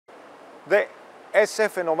The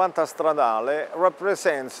SF90 Stradale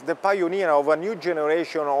represents the pioneer of a new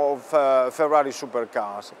generation of Ferrari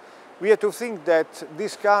supercars. We have to think that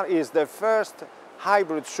this car is the first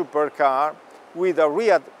hybrid supercar with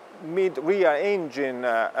a mid-rear engine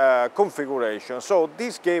configuration. So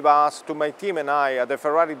this gave us, to my team and I at the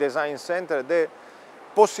Ferrari Design Center, the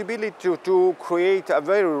possibility to create a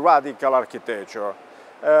very radical architecture.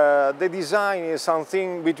 The design is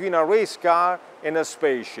something between a race car and a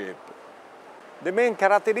spaceship. The main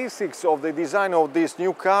characteristics of the design of this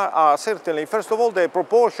new car are certainly, first of all, the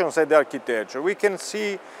proportions and the architecture. We can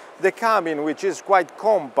see the cabin, which is quite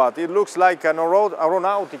compact. It looks like an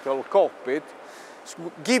aeronautical cockpit,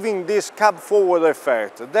 giving this cab-forward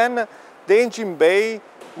effect. Then the engine bay,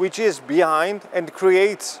 which is behind and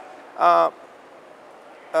creates a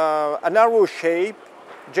narrow shape,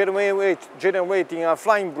 generating a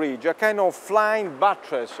flying bridge, a kind of flying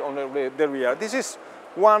buttress on the rear. This is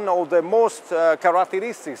one of the most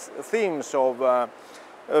characteristic themes of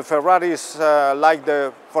Ferraris, like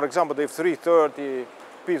for example, the 330,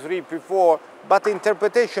 P3, P4, but the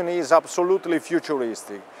interpretation is absolutely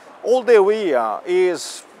futuristic. All the rear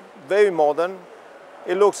is very modern.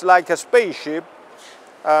 It looks like a spaceship.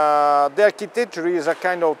 The architecture is a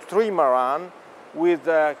kind of trimaran with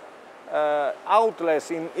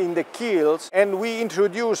outlets in the keels, and we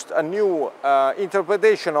introduced a new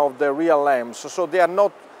interpretation of the rear lamps. So they are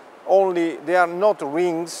not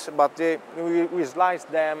rings, but we slice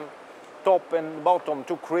them top and bottom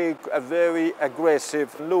to create a very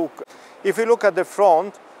aggressive look. If you look at the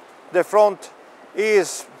front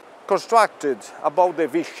is constructed about the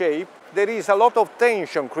V shape. There is a lot of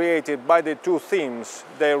tension created by the two themes.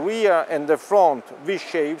 The rear and the front V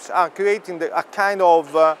shapes are creating a kind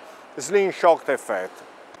of slingshot effect.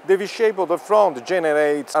 The V shape of the front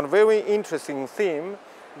generates a very interesting theme.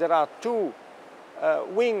 There are two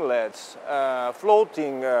winglets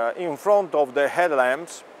floating in front of the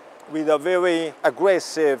headlamps with a very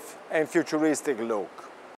aggressive and futuristic look.